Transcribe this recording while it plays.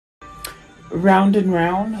round and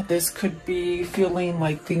round. This could be feeling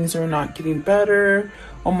like things are not getting better,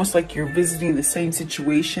 almost like you're visiting the same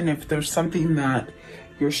situation. If there's something that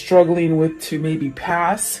you're struggling with to maybe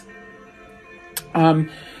pass. And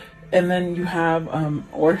then you have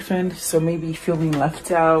orphaned, so maybe feeling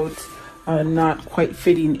left out, not quite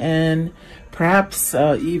fitting in, perhaps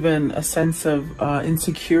even a sense of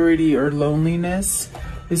insecurity or loneliness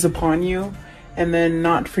is upon you. And then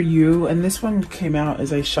not for you, and this one came out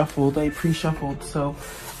as I shuffled, I pre-shuffled, so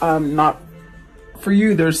not for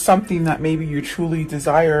you. There's something that maybe you truly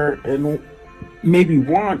desire and maybe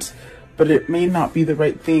want, but it may not be the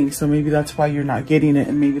right thing, so maybe that's why you're not getting it,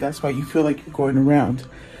 and maybe that's why you feel like you're going around.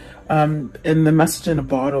 And the message in a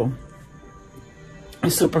bottle.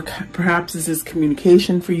 So perhaps this is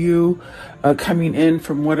communication for you, coming in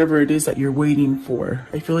from whatever it is that you're waiting for.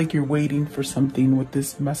 I feel like you're waiting for something with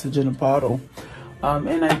this message in a bottle.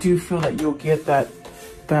 And I do feel that you'll get that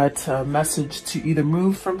message to either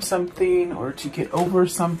move from something or to get over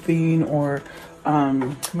something, or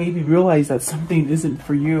maybe realize that something isn't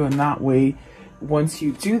for you. And that way, once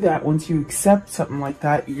you do that, once you accept something like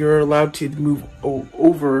that, you're allowed to move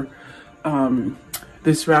over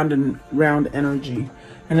this round and round energy.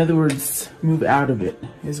 In other words, move out of it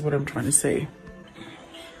is what I'm trying to say.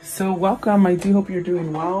 So welcome. I do hope you're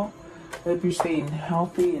doing well. I hope you're staying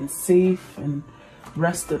healthy and safe and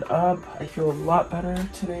rested up. I feel a lot better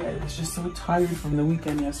today. I was just so tired from the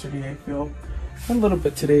weekend yesterday. I feel a little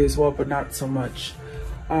bit today as well, but not so much.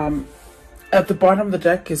 At the bottom of the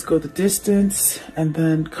deck is go the distance and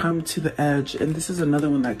then come to the edge. And this is another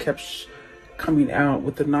one that kept coming out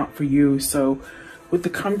with the not for you. So with the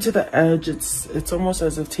come to the edge, it's almost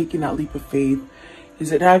as if taking that leap of faith.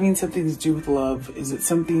 Is it having something to do with love? Is it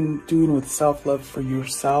something doing with self-love for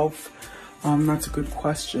yourself? That's a good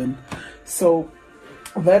question. So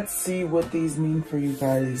let's see what these mean for you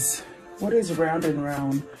guys. What is round and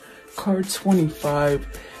round? Card 25.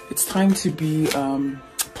 It's time to be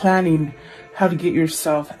planning how to get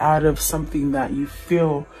yourself out of something that you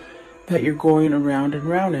feel that you're going around and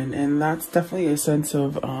round in. And that's definitely a sense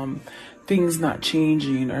of things not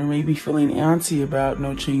changing, or maybe feeling antsy about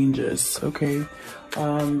no changes. Okay.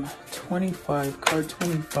 25, card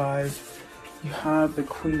 25. You have the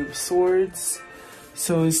Queen of Swords.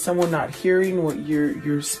 So is someone not hearing what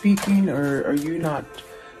you're speaking, or are you not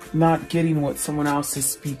getting what someone else is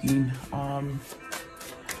speaking?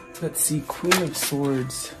 Let's see, Queen of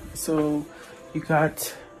Swords. So you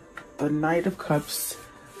got the Knight of Cups,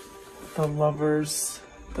 the Lovers,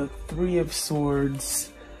 the Three of Swords,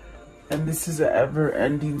 and this is an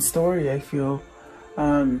ever-ending story, I feel.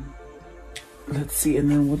 Let's see,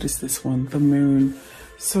 and then what is this one? The Moon.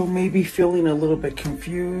 So maybe feeling a little bit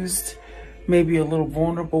confused, maybe a little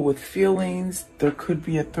vulnerable with feelings. There could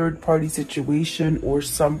be a third-party situation or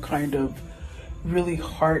some kind of really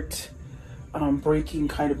heart-breaking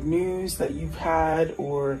kind of news that you've had,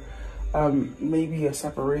 or maybe a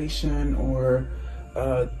separation, or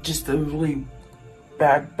just a really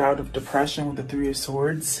bad bout of depression with the Three of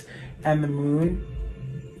Swords and the Moon.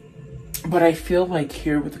 But I feel like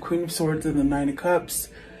here with the Queen of Swords and the Nine of Cups,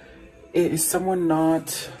 it is someone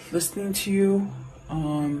not listening to you.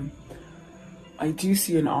 I do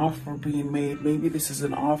see an offer being made. Maybe this is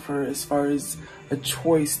an offer as far as a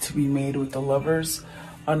choice to be made with the Lovers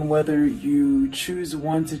on whether you choose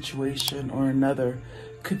one situation or another.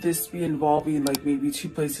 Could this be involving like maybe two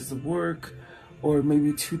places of work, or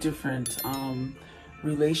maybe two different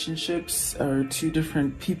relationships, or two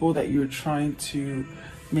different people that you're trying to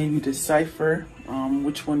maybe decipher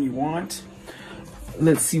which one you want?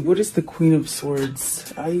 Let's see, what is the Queen of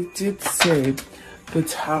Swords? I did say the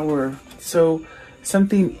Tower. So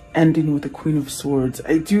something ending with the Queen of Swords.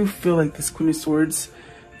 I do feel like this Queen of Swords,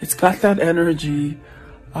 it's got that energy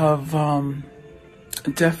of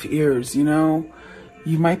deaf ears, you know?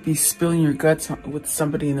 You might be spilling your guts with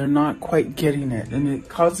somebody and they're not quite getting it. And it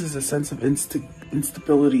causes a sense of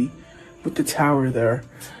instability with the Tower there.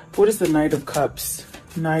 What is the Knight of Cups?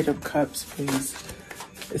 Knight of Cups, please.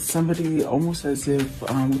 It's somebody almost as if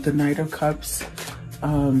with the Knight of Cups,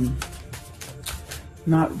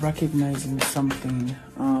 not recognizing something.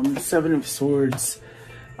 Seven of Swords.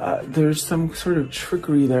 There's some sort of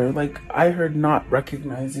trickery there. Like I heard not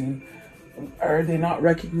recognizing. Are they not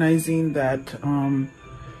recognizing that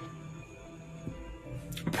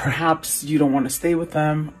perhaps you don't want to stay with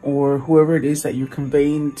them, or whoever it is that you're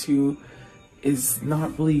conveying to is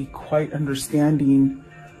not really quite understanding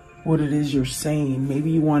what it is you're saying?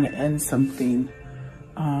 Maybe you want to end something.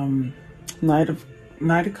 Knight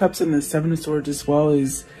of Cups and the Seven of Swords as well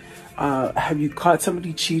is, have you caught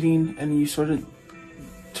somebody cheating and you sort of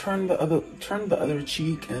turn the other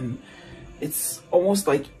cheek, and it's almost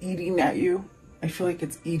like eating at you. I feel like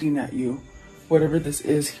it's eating at you, whatever this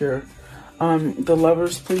is here. The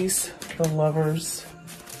Lovers, please. The Lovers.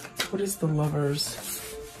 What is the Lovers?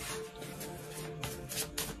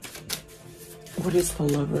 What is the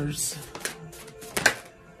Lovers?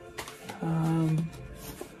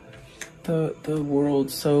 The World.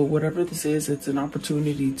 So whatever this is, it's an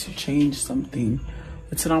opportunity to change something.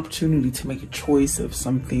 It's an opportunity to make a choice of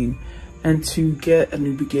something and to get a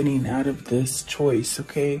new beginning out of this choice,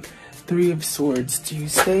 okay? Three of Swords. Do you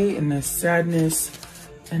stay in this sadness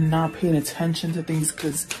and not paying attention to things?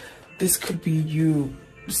 Because this could be you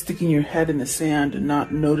sticking your head in the sand and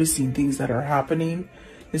not noticing things that are happening.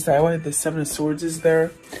 Is that why the Seven of Swords is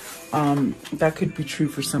there? That could be true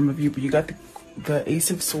for some of you, but you got the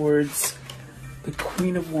Ace of Swords, the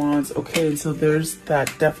Queen of Wands. Okay, and so there's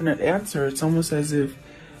that definite answer. It's almost as if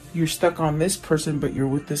you're stuck on this person, but you're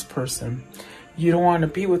with this person. You don't want to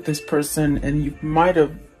be with this person, and you might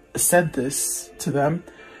have said this to them,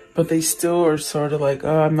 but they still are sort of like,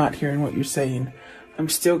 oh, I'm not hearing what you're saying. I'm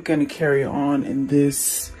still going to carry on in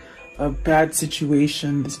this bad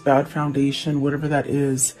situation, this bad foundation, whatever that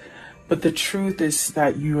is. But the truth is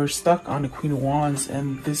that you are stuck on the Queen of Wands,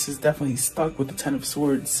 and this is definitely stuck with the Ten of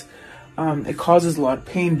Swords. It causes a lot of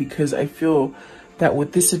pain because I feel that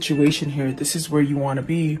with this situation here, this is where you want to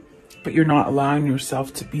be, but you're not allowing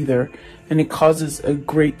yourself to be there. And it causes a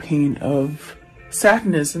great pain of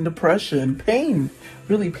sadness and depression, pain,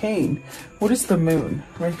 really pain. What is the Moon?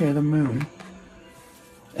 Right here, the Moon.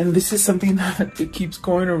 And this is something that it keeps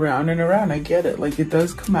going around and around. I get it. Like, it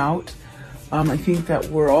does come out. I think that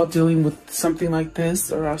we're all dealing with something like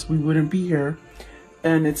this, or else we wouldn't be here.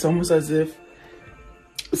 And it's almost as if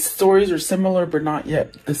stories are similar, but not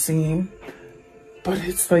yet the same. But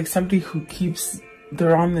it's like somebody who keeps,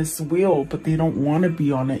 they're on this wheel, but they don't want to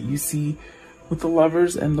be on it. You see, with the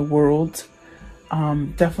Lovers and the World,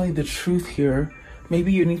 definitely the truth here.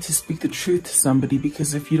 Maybe you need to speak the truth to somebody,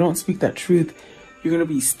 because if you don't speak that truth, you're going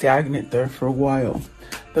to be stagnant there for a while.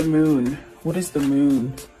 The Moon. What is the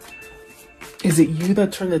Moon? Is it you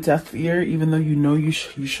that turned the deaf ear, even though you know you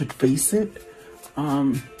should face it?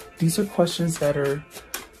 These are questions that are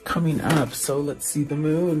coming up. So let's see, the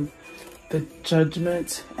Moon, the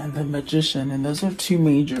Judgment, and the Magician. And those are two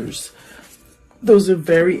majors. Those are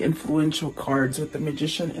very influential cards with the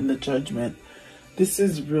Magician and the Judgment. This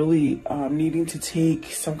is really needing to take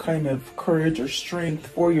some kind of courage or strength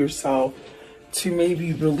for yourself to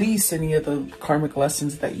maybe release any of the karmic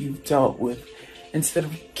lessons that you've dealt with, instead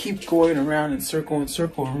of keep going around in circle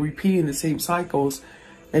and repeating the same cycles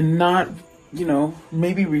and not, you know,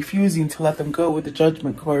 maybe refusing to let them go with the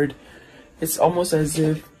Judgment card. It's almost as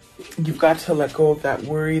if you've got to let go of that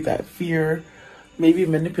worry, that fear, maybe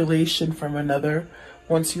manipulation from another.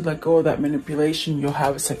 Once you let go of that manipulation, you'll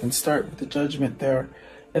have a second start with the Judgment there.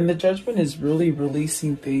 And the Judgment is really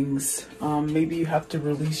releasing things. Maybe you have to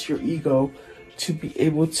release your ego to be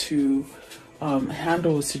able to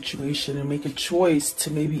handle a situation and make a choice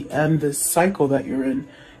to maybe end this cycle that you're in.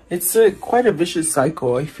 It's quite a vicious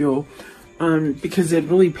cycle, I feel, because it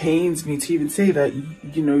really pains me to even say that,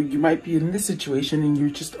 you know, you might be in this situation and you're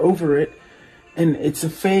just over it, and it's a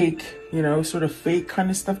fake, you know, sort of fake kind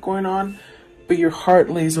of stuff going on, but your heart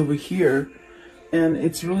lays over here, and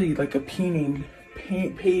it's really like a paining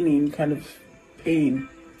kind of pain.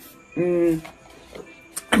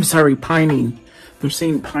 I'm sorry, pining. They're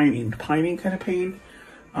saying pining kind of pain.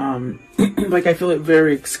 Like, I feel it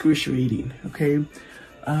very excruciating, okay?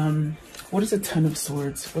 What is the Ten of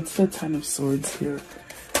Swords? What's the Ten of Swords here?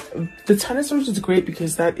 The Ten of Swords is great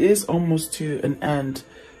because that is almost to an end.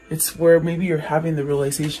 It's where maybe you're having the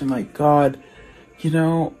realization, like, God, you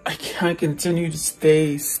know, I can't continue to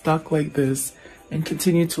stay stuck like this and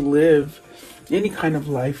continue to live any kind of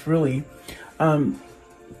life, really.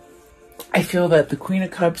 I feel that the Queen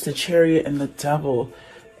of Cups, the Chariot, and the Devil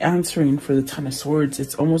answering for the Ten of Swords,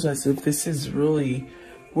 it's almost as if this is really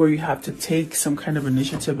where you have to take some kind of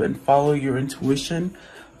initiative and follow your intuition,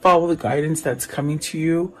 follow the guidance that's coming to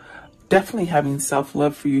you. Definitely having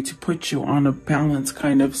self-love for you to put you on a balanced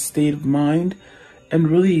kind of state of mind. And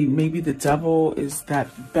really, maybe the Devil is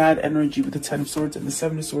that bad energy with the Ten of Swords and the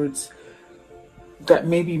Seven of Swords that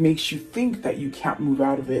maybe makes you think that you can't move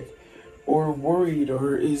out of it, or worried,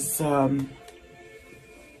 or is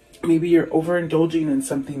maybe you're overindulging in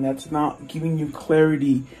something that's not giving you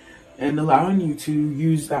clarity and allowing you to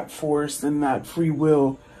use that force and that free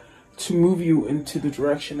will to move you into the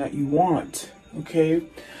direction that you want, okay?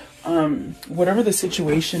 Whatever the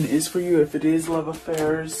situation is for you, if it is love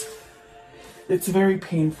affairs, it's very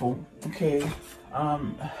painful, okay?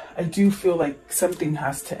 I do feel like something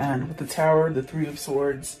has to end with the Tower, the Three of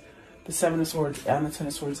Swords, the Seven of Swords and the Ten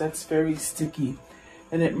of Swords, that's very sticky.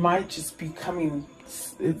 And it might just be coming,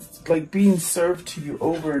 it's like being served to you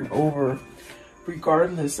over and over,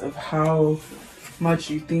 regardless of how much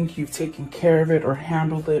you think you've taken care of it or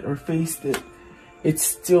handled it or faced it. It's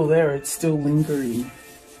still there, it's still lingering.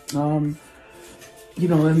 You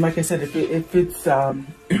know, and like I said, if it's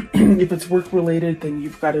if it's work related, then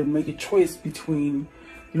you've got to make a choice between,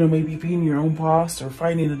 you know, maybe being your own boss or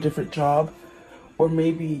finding a different job, or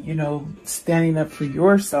maybe, you know, standing up for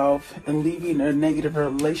yourself and leaving a negative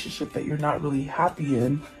relationship that you're not really happy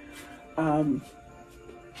in.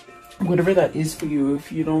 Whatever that is for you,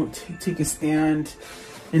 if you don't take a stand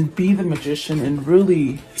and be the magician and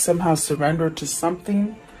really somehow surrender to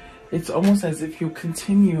something, it's almost as if you'll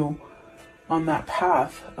continue on that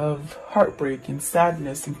path of heartbreak and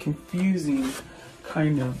sadness and confusing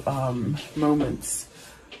kind of moments.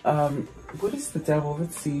 What is the Devil?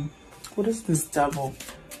 Let's see. What is this Devil?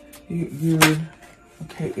 You're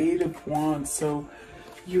okay, 8 of Wands. So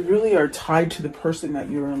you really are tied to the person that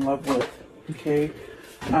you're in love with. Okay.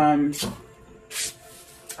 I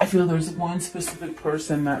feel there's one specific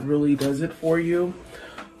person that really does it for you.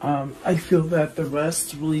 I feel that the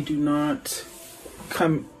rest really do not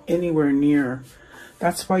come anywhere near.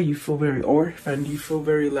 That's why you feel very orphaned. You feel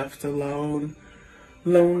very left alone,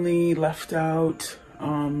 lonely, left out,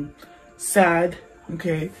 sad.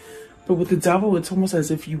 Okay. But with the Devil, it's almost as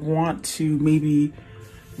if you want to maybe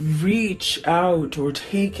reach out or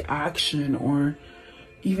take action or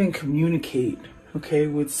even communicate, okay,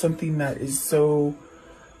 with something that is so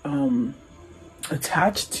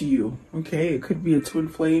attached to you, okay? It could be a twin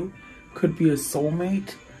flame, could be a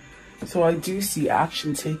soulmate. So I do see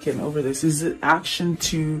action taken over this. Is it action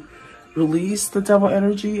to release the Devil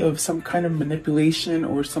energy of some kind of manipulation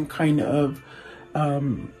or some kind of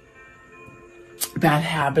bad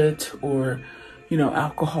habit, or, you know,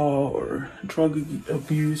 alcohol or drug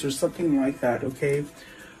abuse or something like that, okay?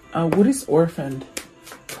 What is orphaned?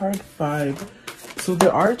 Card 5. So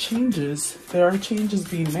there are changes. There are changes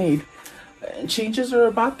being made. And changes are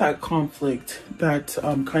about that conflict, that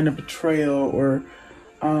kind of betrayal, or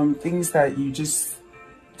things that you just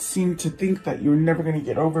seem to think that you're never going to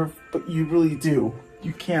get over, but you really do.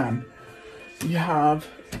 You can. You have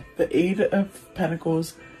the 8 of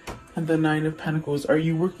Pentacles and the 9 of Pentacles. Are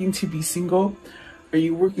you working to be single? Are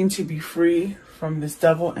you working to be free from this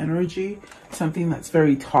Devil energy? Something that's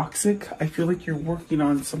very toxic. I feel like you're working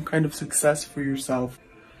on some kind of success for yourself.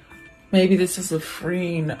 Maybe this is a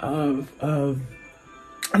freeing of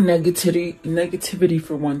negativity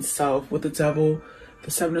for oneself with the Devil,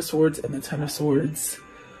 the 7 of Swords, and the 10 of Swords.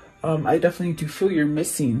 I definitely do feel you're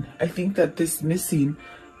missing. I think that this missing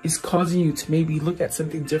is causing you to maybe look at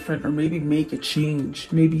something different, or maybe make a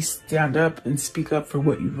change, maybe stand up and speak up for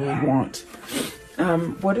what you really want.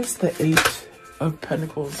 What is the 8 of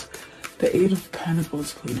Pentacles? The 8 of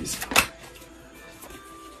Pentacles, please.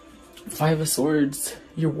 5 of Swords.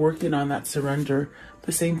 You're working on that surrender.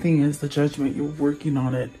 The same thing as the Judgment. You're working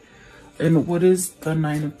on it. And what is the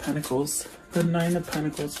 9 of Pentacles? The 9 of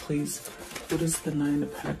Pentacles, please. What is the 9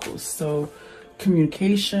 of Pentacles? So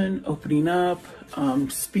communication, opening up,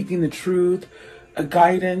 speaking the truth, a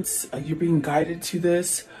guidance. You're being guided to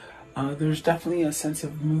this. There's definitely a sense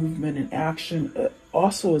of movement and action.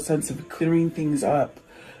 Also a sense of clearing things up.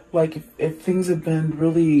 Like if things have been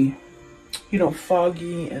really, you know,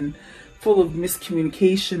 foggy and full of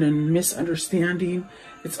miscommunication and misunderstanding,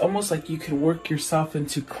 it's almost like you can work yourself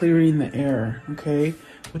into clearing the air, okay?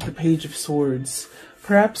 With the Page of Swords,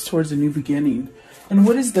 perhaps towards a new beginning. And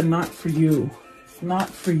what is the not for you? Not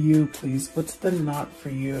for you, please. What's the not for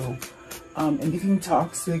you? Anything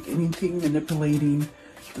toxic, anything manipulating.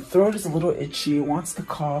 The throat is a little itchy. It wants to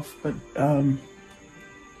cough, but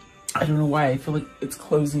I don't know why. I feel like it's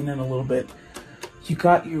closing in a little bit. You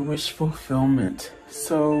got your wish fulfillment.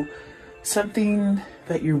 So something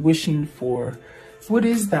that you're wishing for. What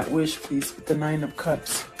is that wish, please, with the 9 of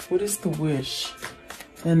Cups? What is the wish?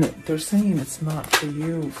 And they're saying it's not for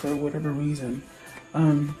you for whatever reason.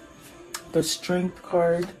 The Strength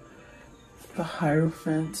card, the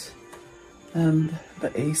Hierophant, and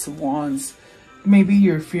the Ace of Wands. Maybe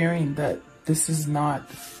you're fearing that this is not,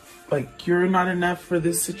 like, you're not enough for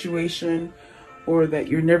this situation, or that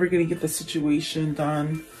you're never going to get the situation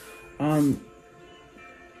done.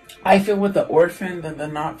 I feel with the Orphan and the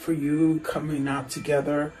not for you coming out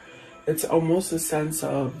together, it's almost a sense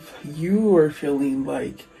of you are feeling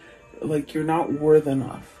like you're not worth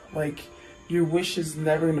enough. Like your wish is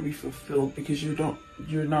never going to be fulfilled because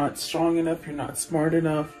you're not strong enough, you're not smart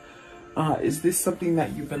enough. Is this something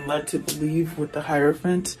that you've been led to believe with the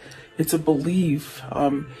Hierophant? It's a belief.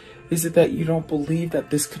 Is it that you don't believe that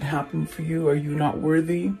this could happen for you? Are you not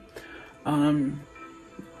worthy?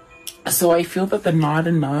 So I feel that the not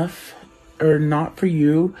enough or not for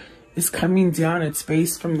you is coming down. It's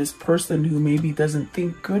based from this person who maybe doesn't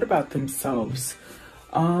think good about themselves.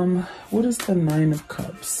 What is the Nine of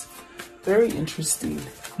Cups? Very interesting.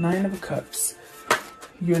 Nine of Cups.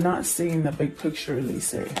 You're not seeing the big picture, they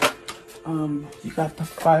say. You got the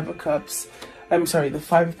Five of Cups. I'm sorry, the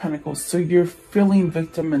Five of Pentacles. So you're feeling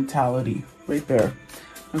victim mentality right there.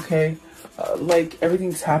 Okay? Like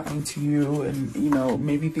everything's happening to you, and you know,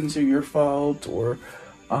 maybe things are your fault, or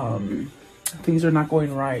things are not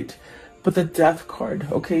going right. But the Death card.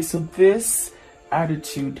 Okay, so this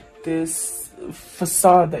attitude, this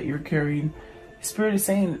facade that you're carrying, Spirit is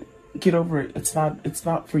saying, get over it. It's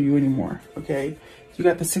not for you anymore. Okay? You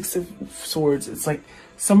got the Six of Swords. It's like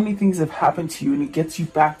so many things have happened to you, and it gets you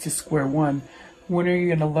back to square one. When are you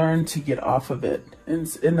going to learn to get off of it?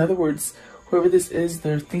 And in other words, whoever this is,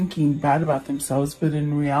 they're thinking bad about themselves, but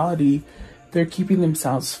in reality, they're keeping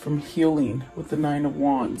themselves from healing with the Nine of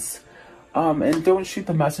Wands. And don't shoot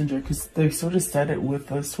the messenger, because they sort of said it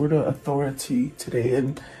with a sort of authority today.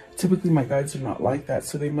 And typically my guides are not like that,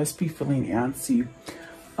 so they must be feeling antsy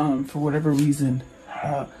for whatever reason.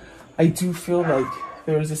 I do feel like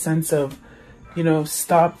there's a sense of, you know,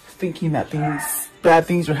 stop thinking that bad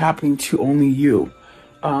things are happening to only you.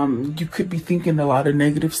 You could be thinking a lot of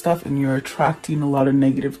negative stuff, and you're attracting a lot of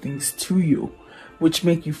negative things to you, which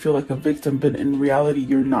make you feel like a victim, but in reality,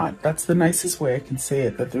 you're not. That's the nicest way I can say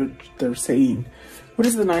it, that they're saying. What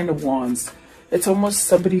is the Nine of Wands? It's almost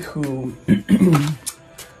somebody who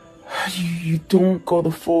you don't go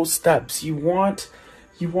the full steps. You want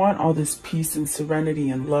all this peace and serenity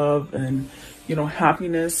and love and, you know,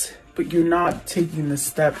 happiness, but you're not taking the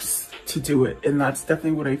steps to do it. And that's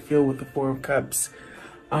definitely what I feel with the Four of Cups.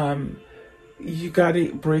 You got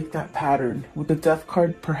to break that pattern. With the Death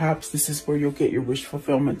card, perhaps this is where you'll get your wish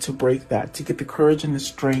fulfillment, to break that, to get the courage and the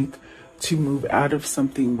strength to move out of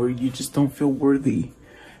something where you just don't feel worthy.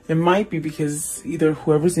 It might be because either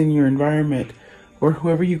whoever's in your environment or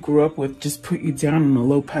whoever you grew up with just put you down on a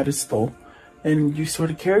low pedestal, and you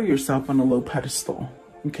sort of carry yourself on a low pedestal.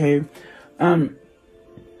 Okay. I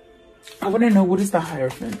want to know, what is the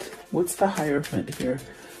Hierophant? What's the Hierophant here?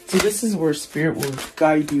 So this is where Spirit will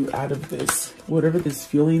guide you out of this, whatever this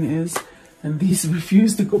feeling is. And these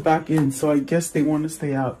refuse to go back in, so I guess they want to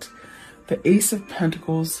stay out. The Ace of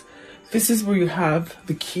Pentacles. This is where you have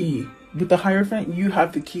the key. With the Hierophant, you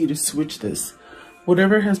have the key to switch this.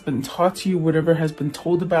 Whatever has been taught to you, whatever has been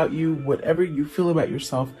told about you, whatever you feel about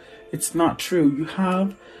yourself, it's not true. You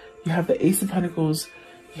have the Ace of Pentacles,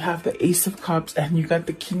 you have the Ace of Cups, and you got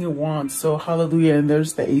the King of Wands. So hallelujah, and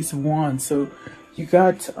there's the Ace of Wands. So you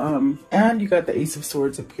got and you got the Ace of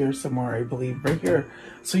Swords up here somewhere, I believe, right here.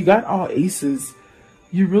 So you got all aces.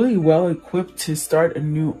 You're really well equipped to start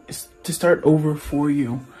over for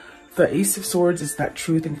you. The Ace of Swords is that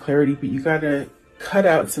truth and clarity, but you gotta cut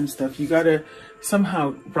out some stuff. You gotta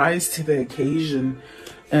somehow rise to the occasion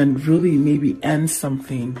and really maybe end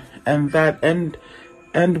something, and that end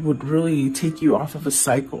would really take you off of a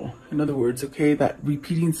cycle. In other words, okay, that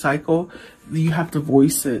repeating cycle, you have to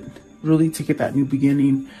voice it really to get that new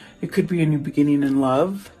beginning. It could be a new beginning in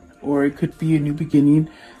love, or it could be a new beginning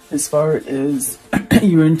as far as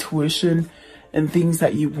your intuition and things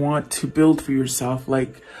that you want to build for yourself,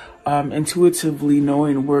 like intuitively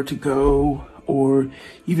knowing where to go, or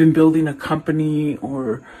even building a company,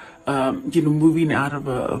 or you know, moving out of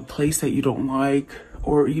a place that you don't like,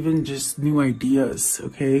 or even just new ideas.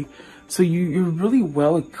 Okay, so you're really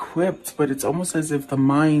well equipped, but it's almost as if the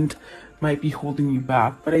mind might be holding you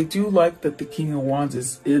back. But I do like that the King of Wands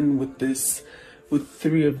is in with this, with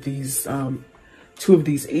two of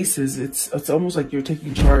these aces. It's almost like you're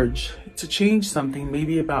taking charge to change something,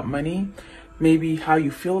 maybe about money, maybe how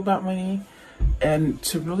you feel about money, and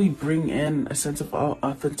to really bring in a sense of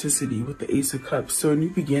authenticity with the Ace of Cups. So a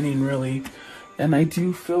new beginning, really. And I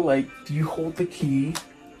do feel like you hold the key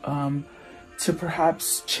to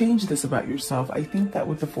perhaps change this about yourself. I think that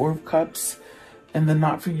with the Four of Cups and the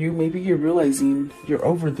not for you, maybe you're realizing you're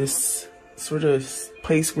over this sort of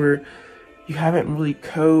place where you haven't really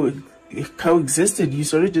coexisted. You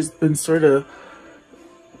sort of just been sort of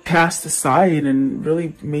cast aside and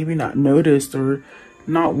really maybe not noticed, or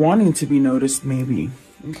not wanting to be noticed, maybe.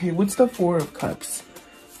 Okay, what's the Four of Cups?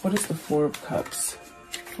 What is the Four of Cups?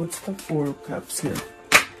 What's the Four of Cups here?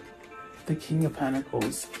 The King of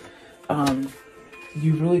Pentacles.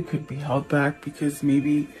 You really could be held back because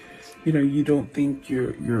maybe, you know, you don't think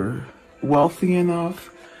you're wealthy enough.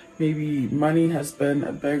 Maybe money has been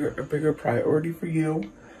a bigger priority for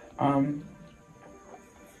you.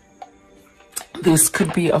 This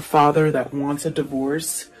could be a father that wants a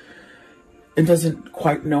divorce and doesn't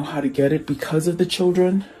quite know how to get it because of the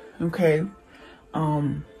children. Okay.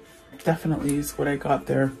 Definitely is what I got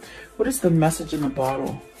there. What is the message in the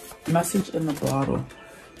bottle? Message in the bottle.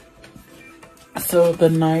 So the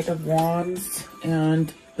Knight of Wands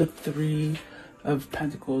and the Three of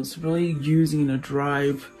Pentacles, really using a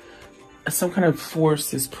drive, some kind of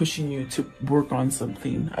force is pushing you to work on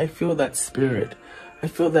something. I feel that spirit. I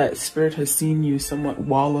feel that spirit has seen you somewhat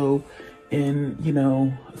wallow in, you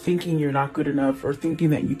know, thinking you're not good enough, or thinking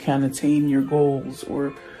that you can't attain your goals,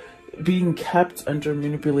 or being kept under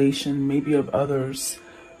manipulation, maybe of others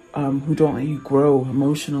who don't let you grow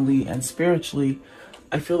emotionally and spiritually.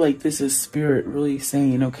 I feel like this is spirit really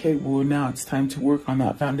saying, okay, well, now it's time to work on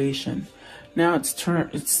that foundation. Now it's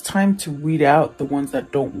time to weed out the ones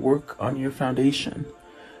that don't work on your foundation.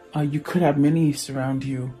 You could have many surround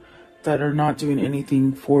you that are not doing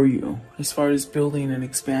anything for you as far as building and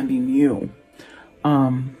expanding you.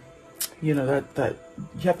 You know, that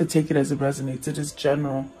you have to take it as it resonates. It is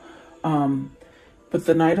general. But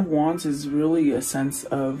the Knight of Wands is really a sense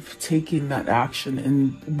of taking that action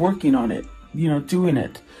and working on it, you know, doing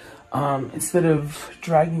it. Instead of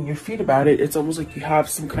dragging your feet about it, it's almost like you have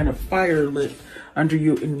some kind of fire lit under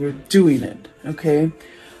you and you're doing it, okay?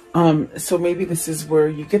 So maybe this is where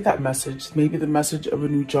you get that message, maybe the message of a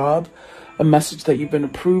new job, a message that you've been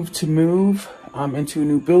approved to move into a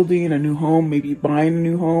new building, a new home, maybe buying a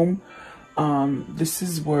new home. This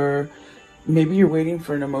is where maybe you're waiting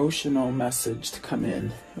for an emotional message to come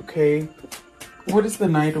in, okay? What is the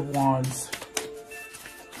Knight of Wands?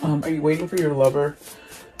 Are you waiting for your lover?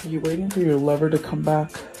 Are you waiting for your lover to come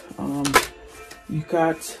back? You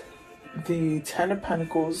got the Ten of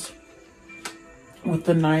Pentacles with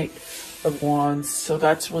the Knight of Wands. So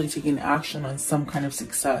that's really taking action on some kind of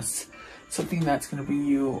success. Something that's going to bring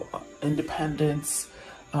you independence.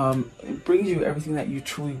 It brings you everything that you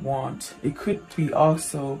truly want. It could be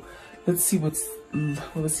also, let's see what's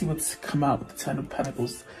come out with the Ten of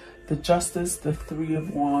Pentacles. The Justice, the Three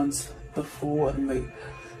of Wands, the Fool, and the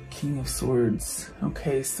King of Swords.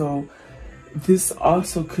 Okay, so this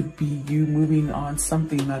also could be you moving on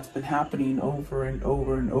something that's been happening over and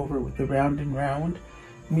over and over with the round and round,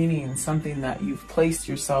 meaning something that you've placed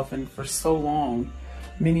yourself in for so long,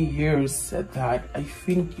 many years at that. I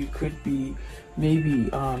think you could be maybe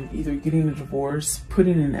either getting a divorce,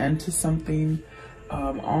 putting an end to something,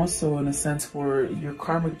 also in a sense where your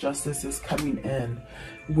karmic justice is coming in,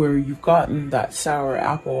 where you've gotten that sour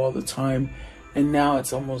apple all the time, and now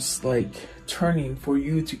it's almost like turning for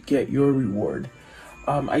you to get your reward.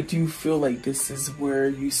 I do feel like this is where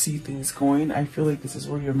you see things going. I feel like this is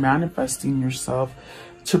where you're manifesting yourself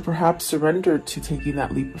to perhaps surrender to taking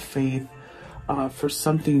that leap of faith for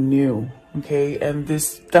something new, okay? And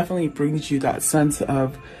this definitely brings you that sense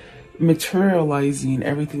of materializing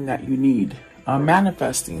everything that you need.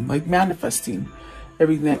 Manifesting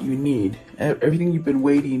everything that you need, everything you've been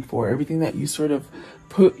waiting for, everything that you sort of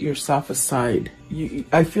put yourself aside.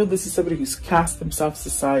 I feel this is somebody who's cast themselves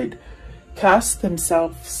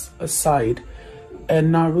aside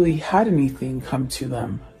and not really had anything come to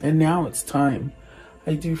them. And now it's time.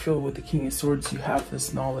 I do feel with the King of Swords, you have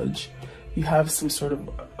this knowledge. You have some sort of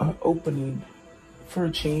opening for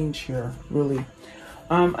a change here, really.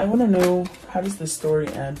 I want to know, how does this story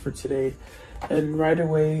end for today? And right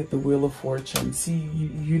away, the Wheel of Fortune. See,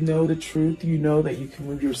 you know the truth. You know that you can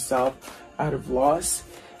move yourself out of loss.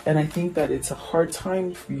 And I think that it's a hard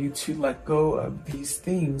time for you to let go of these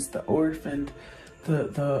things, the orphan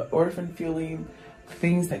feeling, the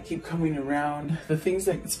things that keep coming around, the things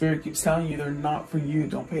that the Spirit keeps telling you they're not for you.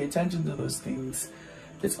 Don't pay attention to those things.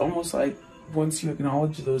 It's almost like once you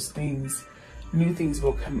acknowledge those things, new things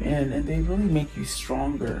will come in and they really make you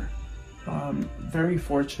stronger. Very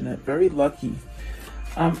fortunate, very lucky.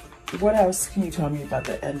 What else can you tell me about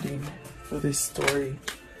the ending for this story?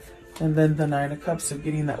 And then the Nine of Cups, so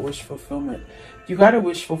getting that wish fulfillment. You got a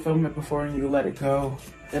wish fulfillment before and you let it go,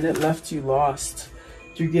 and it left you lost.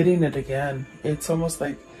 You're getting it again. It's almost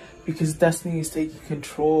like, because destiny is taking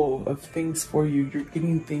control of things for you, you're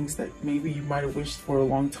getting things that maybe you might have wished for a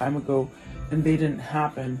long time ago and they didn't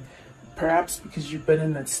happen. Perhaps because you've been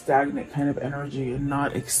in that stagnant kind of energy and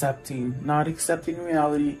not accepting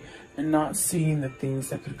reality and not seeing the things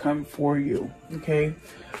that could come for you, okay?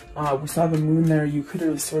 We saw the moon there. You could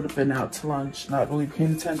have sort of been out to lunch, not really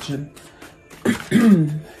paying attention.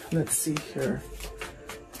 Let's see here.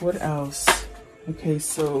 What else? Okay,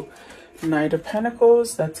 so Knight of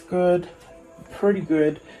Pentacles, that's good. Pretty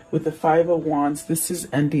good. With the Five of Wands, this is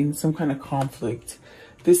ending some kind of conflict.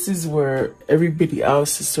 this is where everybody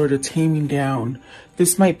else is sort of taming down.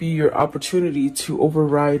 This might be your opportunity to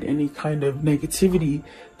override any kind of negativity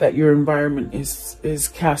that your environment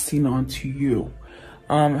is casting onto you.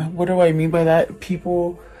 What do I mean by that?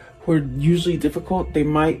 People who are usually difficult, they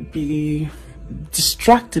might be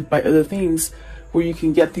distracted by other things where you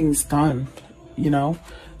can get things done, you know,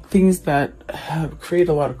 things that create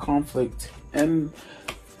a lot of conflict. And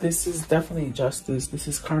this is definitely justice. This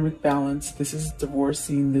is karmic balance. This is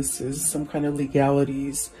divorcing. This is some kind of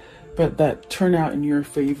legalities, but that turn out in your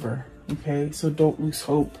favor. Okay, so don't lose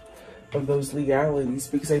hope of those legalities,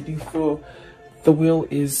 because I do feel the wheel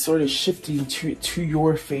is sort of shifting to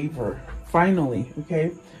your favor finally.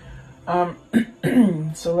 Okay,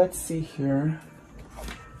 so let's see here.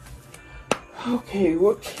 Okay,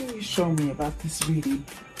 what can you show me about this reading?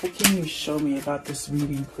 What can you show me about this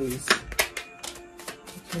reading, please?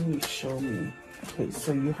 What can you show me? Okay,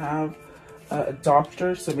 so you have a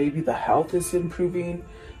doctor, so maybe the health is improving.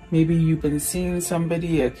 Maybe you've been seeing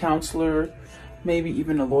somebody, a counselor, maybe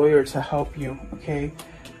even a lawyer to help you, okay?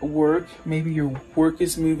 Work, maybe your work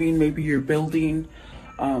is moving, maybe you're building.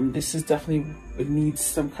 This is definitely, it needs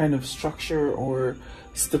some kind of structure or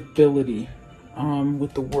stability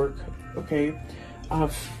with the work, okay?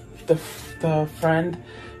 The friend,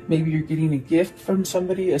 maybe you're getting a gift from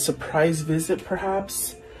somebody, a surprise visit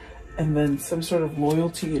perhaps, and then some sort of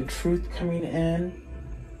loyalty and truth coming in.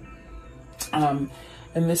 And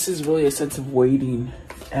this is really a sense of waiting,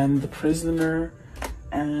 and the prisoner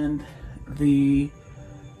and the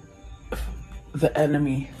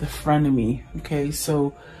enemy, the frenemy. Okay,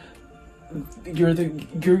 so you're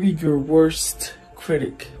your worst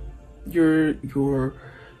critic. You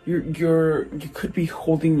could be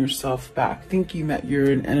holding yourself back, thinking that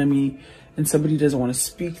you're an enemy and somebody doesn't want to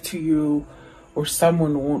speak to you, or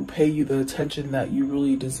someone won't pay you the attention that you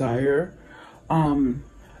really desire.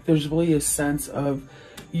 There's really a sense of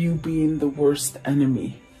you being the worst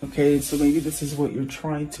enemy. Okay, so maybe this is what you're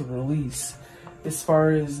trying to release, as far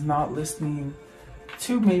as not listening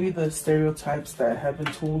to maybe the stereotypes that have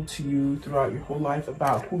been told to you throughout your whole life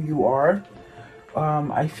about who you are.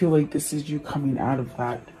 I feel like this is you coming out of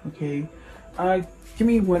that. Okay, give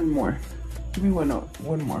me one more. Give me one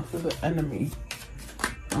more for the enemy.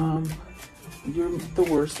 You're the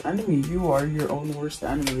worst enemy. You are your own worst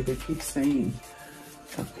enemy, they keep saying.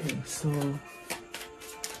 Okay, so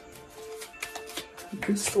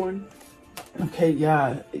this one. Okay,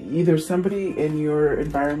 yeah, either somebody in your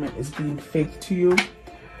environment is being fake to you.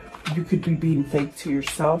 You could be being fake to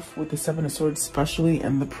yourself with the Seven of Swords especially,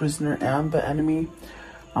 and the prisoner and the enemy.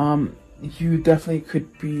 You definitely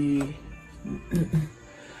could be,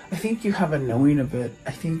 I think you have a knowing of it.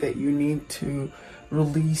 I think that you need to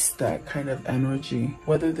release that kind of energy,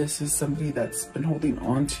 whether this is somebody that's been holding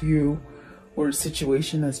on to you or a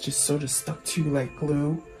situation that's just sort of stuck to you like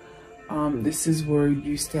glue. This is where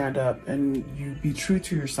you stand up and you be true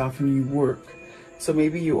to yourself and you work. So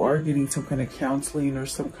maybe you are getting some kind of counseling or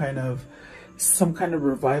some kind of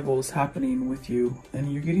revivals happening with you,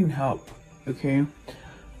 and you're getting help. Okay.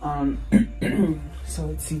 So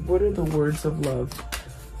let's see, what are the words of love?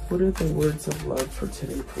 What are the words of love for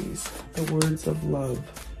today, please? The words of love.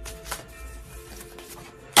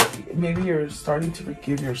 Maybe you're starting to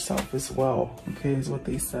forgive yourself as well, okay, is what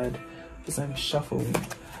they said as I'm shuffling.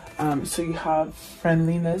 So you have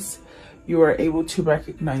friendliness. You are able to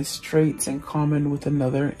recognize traits in common with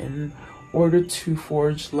another in order to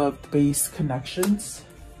forge love-based connections.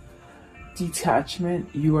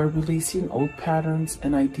 Detachment. You are releasing old patterns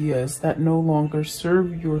and ideas that no longer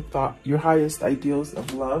serve your highest ideals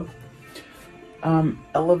of love.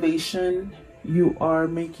 Elevation. You are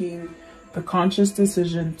making the conscious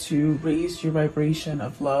decision to raise your vibration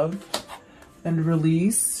of love. And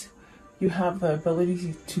release. You have the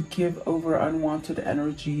ability to give over unwanted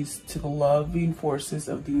energies to the loving forces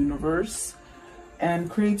of the universe. And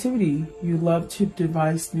creativity. You love to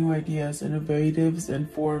devise new ideas, innovatives, and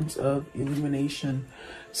forms of illumination.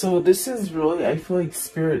 So this is really, I feel like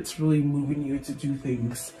Spirit's really moving you to do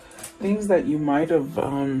things. Things that you might have,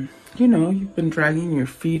 you know, you've been dragging your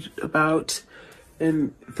feet about,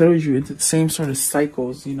 and throws you into the same sort of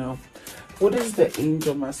cycles, you know. What is the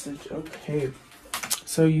angel message? Okay.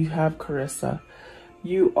 So you have Carissa.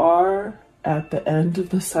 You are at the end of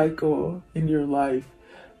the cycle in your life.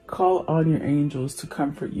 Call on your angels to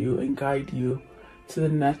comfort you and guide you to the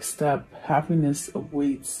next step. Happiness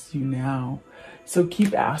awaits you now. So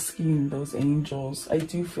keep asking those angels. I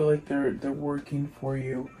do feel like they're working for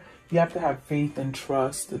you. You have to have faith and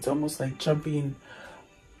trust. It's almost like jumping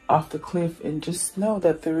off the cliff, and just know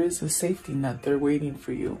that there is a safety net there waiting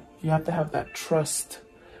for you. You have to have that trust,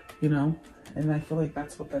 you know. And I feel like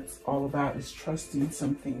that's what that's all about, is trusting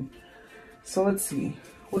something. So let's see.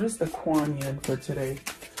 What is the Kuan Yin for today?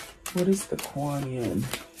 What is the Kuan Yin?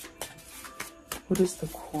 What is the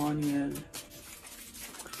Kuan Yin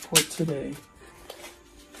for today?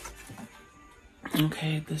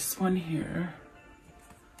 Okay, this one here.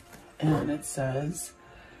 And it says,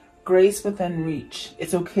 grace within reach.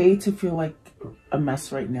 It's okay to feel like a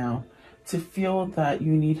mess right now. To feel that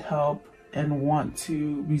you need help and want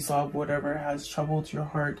to resolve whatever has troubled your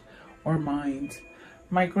heart or mind.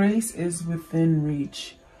 My grace is within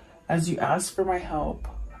reach. As you ask for my help,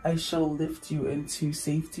 I shall lift you into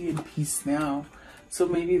safety and peace now. So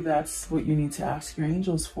maybe that's what you need to ask your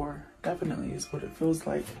angels for. Definitely is what it feels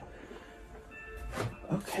like.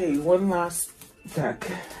 Okay, one last deck.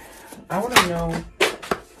 I want to know.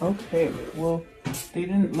 Okay, well, they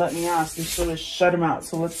didn't let me ask. They sort of shut them out.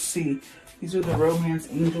 So let's see. These are the romance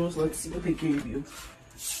angels. Let's see what they gave you.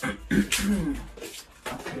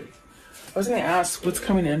 Okay. I was going to ask what's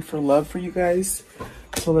coming in for love for you guys.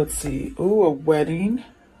 So let's see. Oh, a wedding.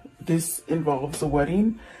 This involves a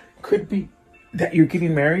wedding. Could be that you're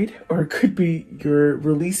getting married, or it could be you're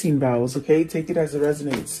releasing vows, okay? Take it as it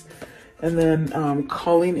resonates. And then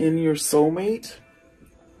calling in your soulmate.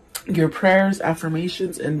 Your prayers,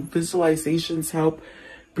 affirmations, and visualizations help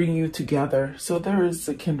bring you together. So there is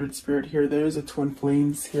a kindred spirit here. There is a twin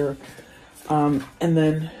flames here. And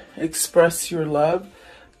then express your love.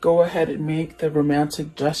 Go ahead and make the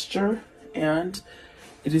romantic gesture. And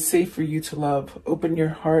it is safe for you to love. Open your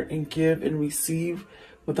heart and give and receive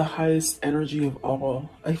with the highest energy of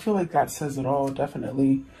all. I feel like that says it all,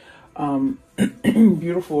 definitely.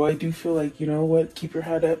 Beautiful. I do feel like, you know what, keep your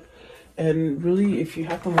head up. And really, if you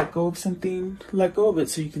have to let go of something, let go of it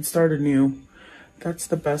so you can start anew. That's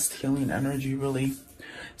the best healing energy, really.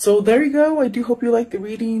 So there you go. I do hope you liked the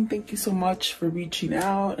reading. Thank you so much for reaching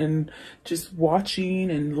out and just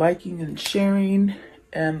watching and liking and sharing.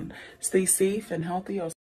 And stay safe and healthy.